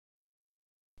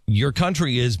your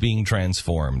country is being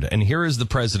transformed. And here is the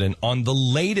president on the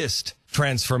latest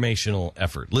transformational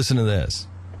effort. Listen to this.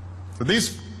 For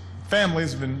these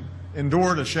families have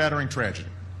endured a shattering tragedy.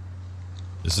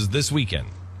 This is this weekend.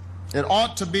 It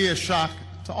ought to be a shock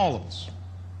to all of us,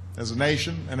 as a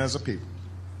nation and as a people.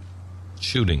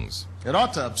 Shootings. It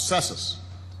ought to obsess us.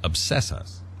 Obsess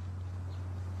us.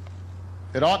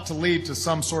 It ought to lead to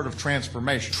some sort of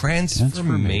transformation.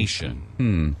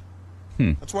 Transformation.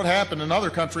 That's what happened in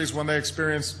other countries when they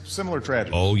experienced similar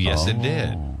tragedies. Oh, yes, it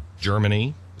did.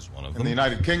 Germany is one of them. In the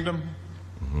United Kingdom,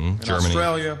 in Germany,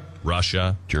 Australia,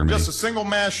 Russia, Germany. just a single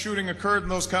mass shooting occurred in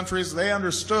those countries. They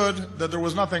understood that there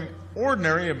was nothing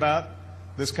ordinary about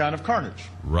this kind of carnage.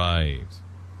 Right.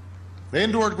 They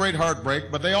endured great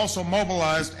heartbreak, but they also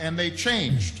mobilized and they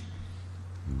changed.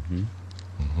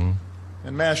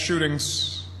 And mass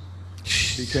shootings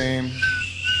became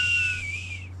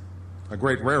a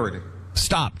great rarity.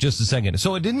 Stop just a second.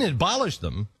 So it didn't abolish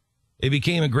them. It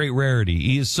became a great rarity.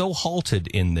 He is so halted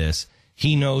in this,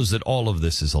 he knows that all of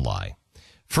this is a lie.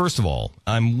 First of all,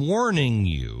 I'm warning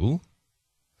you.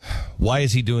 Why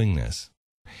is he doing this?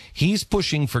 He's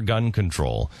pushing for gun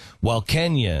control while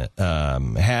Kenya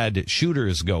had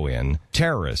shooters go in,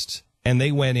 terrorists, and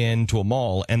they went into a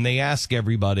mall and they asked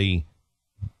everybody,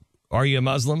 are you a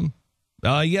Muslim?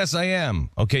 Yes, I am.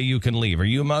 Okay, you can leave. Are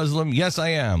you a Muslim? Yes, I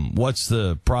am. What's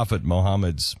the Prophet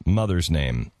Muhammad's mother's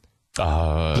name?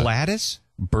 Gladys?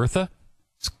 Bertha?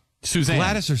 Suzanne.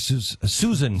 Gladys or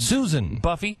Susan? Susan.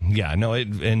 Buffy? Yeah, no,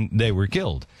 and they were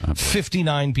killed.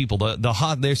 59 people.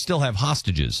 They still have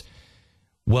hostages.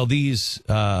 Well, these...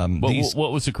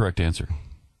 what was the correct answer?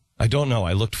 I don't know.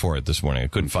 I looked for it this morning. I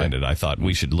couldn't find it. I thought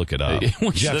we should look it up.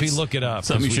 Jeffy, look it up.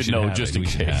 Something you should know just in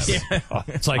case.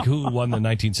 It's like who won the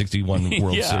 1961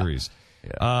 World Series.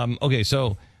 Yeah. Okay,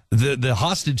 so the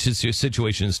hostage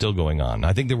situation is still going on.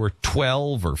 I think there were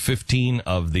 12 or 15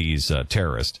 of these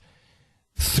terrorists.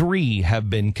 3 have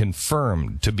been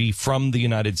confirmed to be from the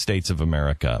United States of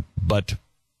America. But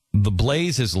the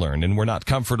Blaze has learned, and we're not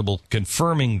comfortable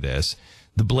confirming this,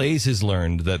 the Blaze has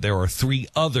learned that there are 3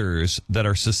 others that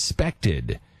are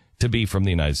suspected to be from the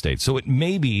United States. So it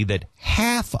may be that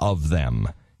half of them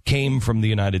came from the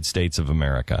United States of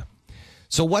America.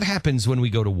 So what happens when we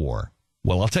go to war?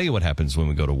 Well, I'll tell you what happens when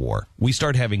we go to war. We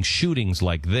start having shootings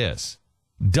like this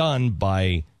done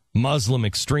by Muslim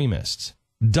extremists,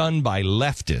 done by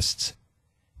leftists.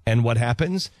 And what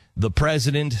happens? The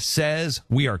president says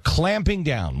we are clamping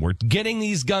down. We're getting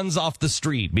these guns off the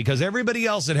street because everybody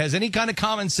else that has any kind of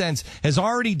common sense has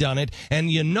already done it. And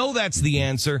you know that's the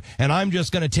answer. And I'm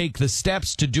just going to take the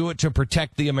steps to do it to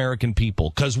protect the American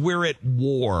people because we're at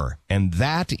war. And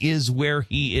that is where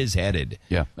he is headed.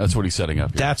 Yeah, that's what he's setting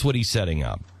up here. That's what he's setting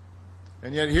up.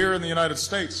 And yet here in the United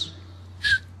States,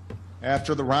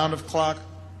 after the round-of-clock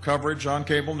coverage on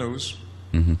cable news,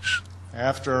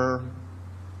 after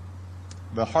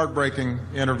the heartbreaking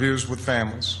interviews with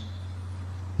families,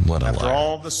 What a after lie.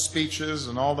 all the speeches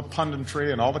and all the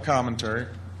punditry and all the commentary,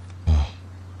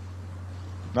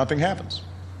 nothing happens.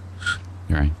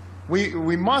 Right.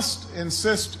 We must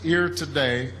insist here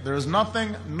today there is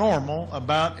nothing normal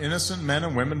about innocent men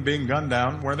and women being gunned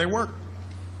down where they work.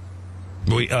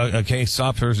 Okay,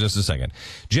 stop for just a second.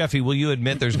 Jeffy, will you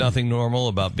admit there's nothing normal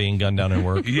about being gunned down at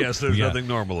work? Yes, there's nothing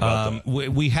normal about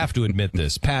that. We have to admit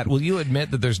this. Pat, will you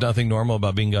admit that there's nothing normal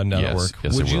about being gunned down at work?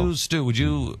 Yes, would I you, will. Stu, would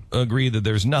you agree that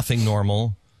there's nothing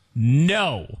normal?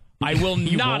 No. I will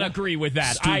not agree with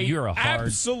that. Stu, you're a hard...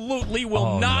 absolutely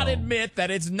will not admit that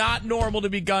it's not normal to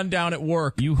be gunned down at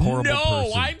work. You horrible No,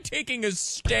 person. I'm taking a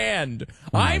stand.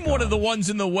 my I'm one of God. the ones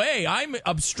in the way. I'm an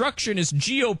obstructionist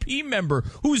GOP member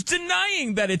who's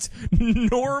denying that it's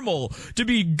normal to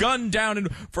be gunned down.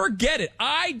 And forget it.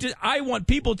 I want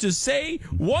people to say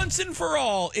once and for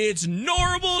all, it's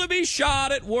normal to be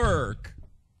shot at work.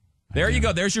 There you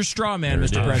go. There's your straw man,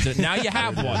 Mr. President. Now you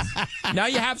have one. Now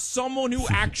you have someone who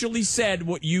actually said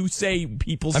what you say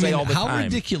people say all the time. How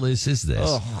ridiculous is this?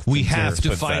 Oh, we have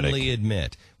to pathetic. finally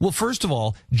admit. Well, first of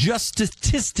all, just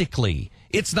statistically,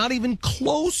 it's not even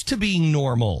close to being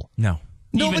normal. No.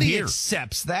 Nobody here.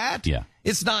 accepts that. Yeah.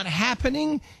 It's not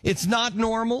happening. It's not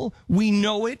normal. We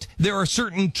know it. There are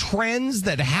certain trends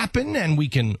that happen, and we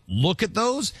can look at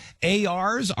those.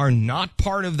 ARs are not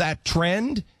part of that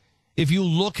trend. If you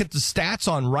look at the stats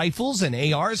on rifles and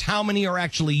ARs, how many are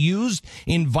actually used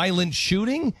in violent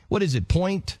shooting? What is it,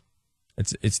 point?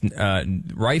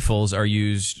 Rifles are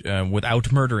used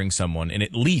without murdering someone in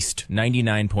at least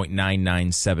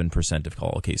 99.997% of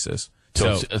all cases.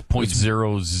 So it's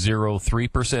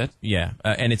 0.003%? Yeah,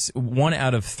 and it's 1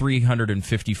 out of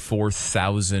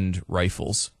 354,000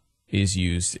 rifles is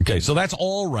used. Okay, so that's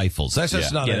all rifles. That's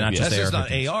just not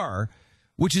AR,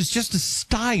 which is just a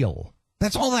style.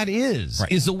 That's all that is,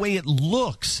 is the way it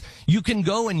looks. You can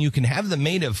go and you can have them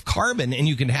made of carbon, and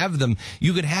you could have them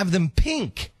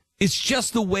pink. It's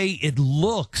just the way it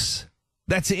looks.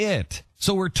 That's it.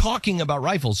 So we're talking about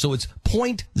rifles. So it's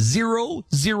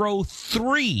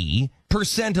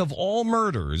 0.003% of all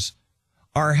murders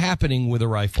are happening with a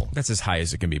rifle. That's as high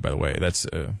as it can be, by the way. That's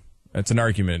an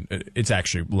argument. It's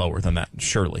actually lower than that,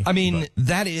 surely. I mean,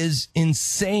 that is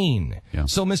insane. Yeah.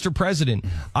 So, Mr. President,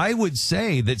 I would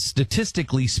say that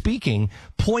statistically speaking,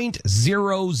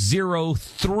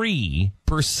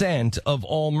 0.003% of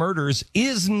all murders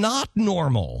is not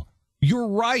normal. You're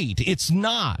right. It's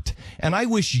not. And I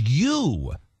wish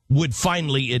you would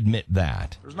finally admit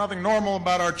that. There's nothing normal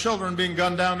about our children being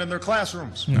gunned down in their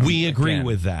classrooms. No, we agree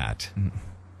with that.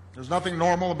 There's nothing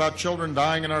normal about children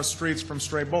dying in our streets from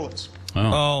stray bullets.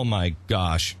 Oh my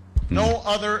gosh. No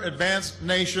other advanced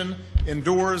nation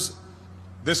endures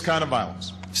this kind of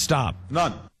violence. Stop.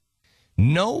 None.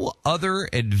 No other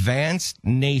advanced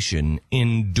nation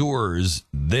endures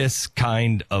this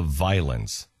kind of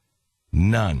violence.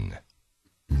 None.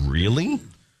 Really?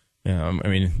 Yeah, I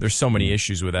mean, there's so many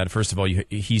issues with that. First of all,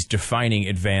 he's defining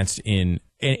advanced in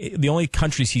the only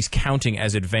countries he's counting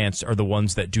as advanced are the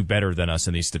ones that do better than us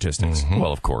in these statistics. Mm-hmm.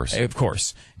 Well, of course.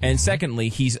 And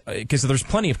secondly, because there's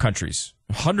plenty of countries,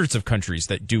 hundreds of countries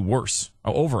that do worse,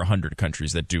 over 100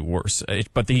 countries that do worse,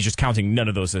 but he's just counting none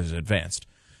of those as advanced.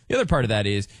 The other part of that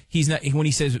is he's not, when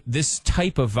he says this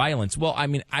type of violence. Well, I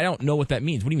mean, I don't know what that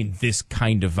means. What do you mean this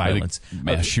kind of violence?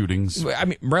 Mass shootings. I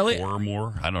mean, really? 4 or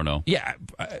more? I don't know. Yeah.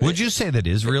 Would you say that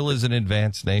Israel is an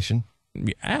advanced nation?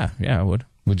 Yeah, I would.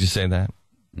 Would you say that?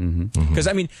 Because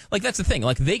I mean, like that's the thing.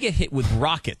 Like they get hit with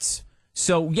rockets.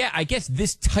 So yeah, I guess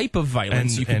this type of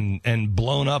violence and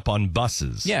blown up on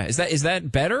buses. Yeah, is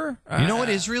that better? You know what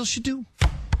Israel should do?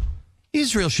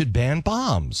 Israel should ban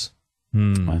bombs.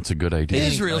 That's a good idea.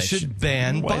 Israel should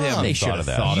ban bombs. They should have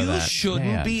thought of that. You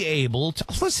shouldn't be able to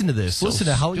listen to this. Listen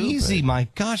to how easy. My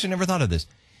gosh, I never thought of this.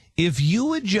 If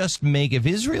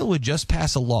Israel would just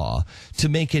pass a law to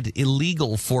make it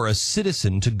illegal for a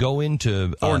citizen to go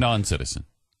into or non-citizen.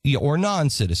 Yeah, or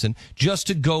non-citizen, just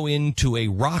to go into a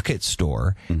rocket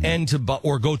store and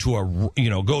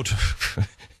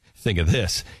think of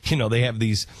this. They have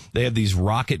these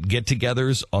rocket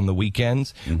get-togethers on the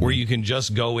weekends where you can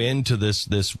just go into this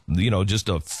just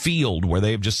a field where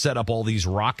they've just set up all these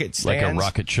rocket stands. Like a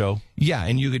rocket show? Yeah,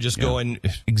 and you could just go and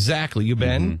exactly, you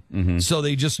been? So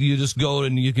you just go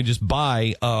and you can just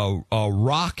buy a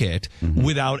rocket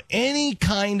without any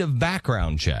kind of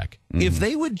background check. If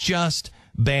they would just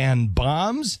ban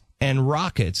bombs and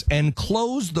rockets and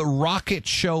close the rocket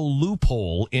show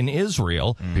loophole in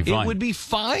Israel, it would be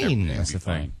fine. That's the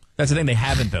thing. That's the thing. They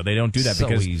haven't, though. They don't do that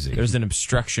because there's an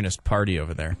obstructionist party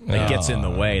over there that gets in the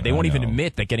way. They won't even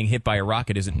admit that getting hit by a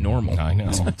rocket isn't normal. I know.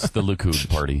 It's the Likud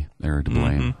party. They're to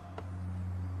blame.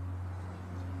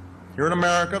 Here in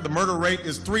America, the murder rate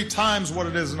is 3 times what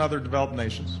it is in other developed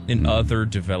nations. In other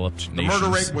developed nations. The murder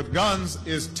rate with guns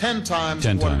is 10 times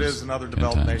what it is in other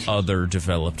developed nations. Other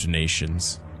developed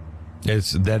nations.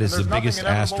 That is the biggest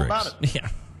asterisk. Yeah.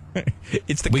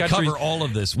 It's the we cover all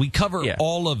of this. We cover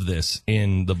all of this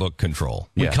in the book Control.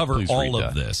 We cover all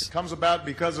of this. It comes about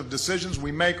because of decisions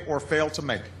we make or fail to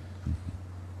make.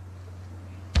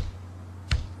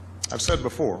 I've said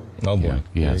before. Oh boy.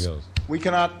 Here he goes. We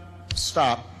cannot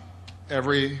stop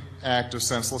every act of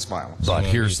senseless violence. But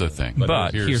here's the thing.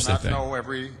 But here's the thing. Know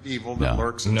every evil that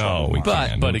lurks in we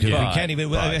can't. But we can't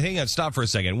even. Hang on, stop for a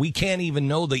second. We can't even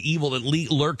know the evil that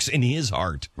lurks in his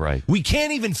heart. Right. We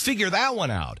can't even figure that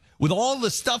one out. With all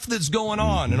the stuff that's going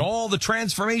on and all the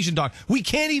transformation talk, we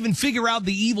can't even figure out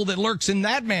the evil that lurks in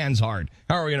that man's heart.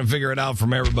 How are we going to figure it out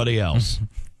from everybody else?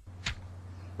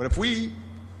 But if we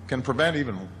can prevent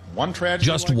even one tragedy,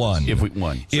 just like one. If we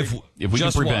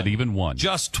can prevent even one,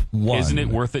 just one, isn't it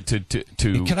worth it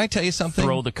to? Can I tell you something?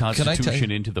 Throw the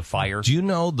Constitution into the fire. Do you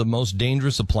know the most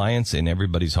dangerous appliance in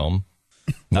everybody's home?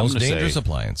 Most dangerous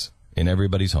appliance in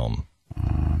everybody's home.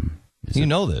 You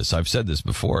know this. I've said this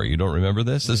before. You don't remember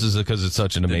this? This is because it's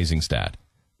such an amazing stat.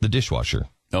 The dishwasher.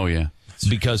 Oh yeah.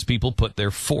 Because people put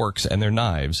their forks and their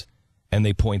knives and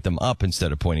they point them up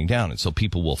instead of pointing down, and so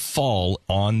people will fall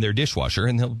on their dishwasher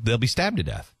and they'll be stabbed to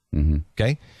death.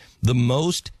 Okay? The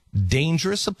most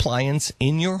dangerous appliance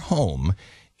in your home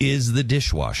is the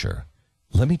dishwasher.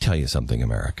 Let me tell you something,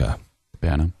 America.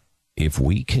 Bannon. if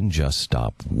we can just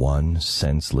stop one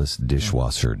senseless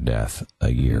dishwasher death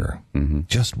a year,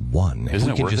 just one.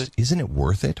 Isn't it worth it? Isn't it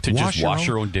worth it? To just wash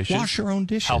your own dishes? Wash your own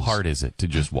dishes. How hard is it to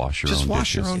just wash your own dishes? Just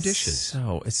wash your own dishes.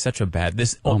 It's such a bad...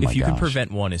 if you can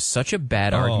prevent one is such a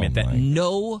bad argument that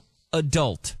no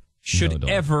adult should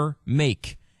ever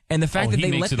make. And the fact that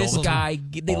they let this guy,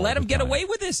 they let him get away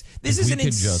with this. This is an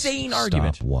insane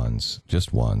argument. Stop once,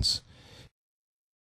 just once.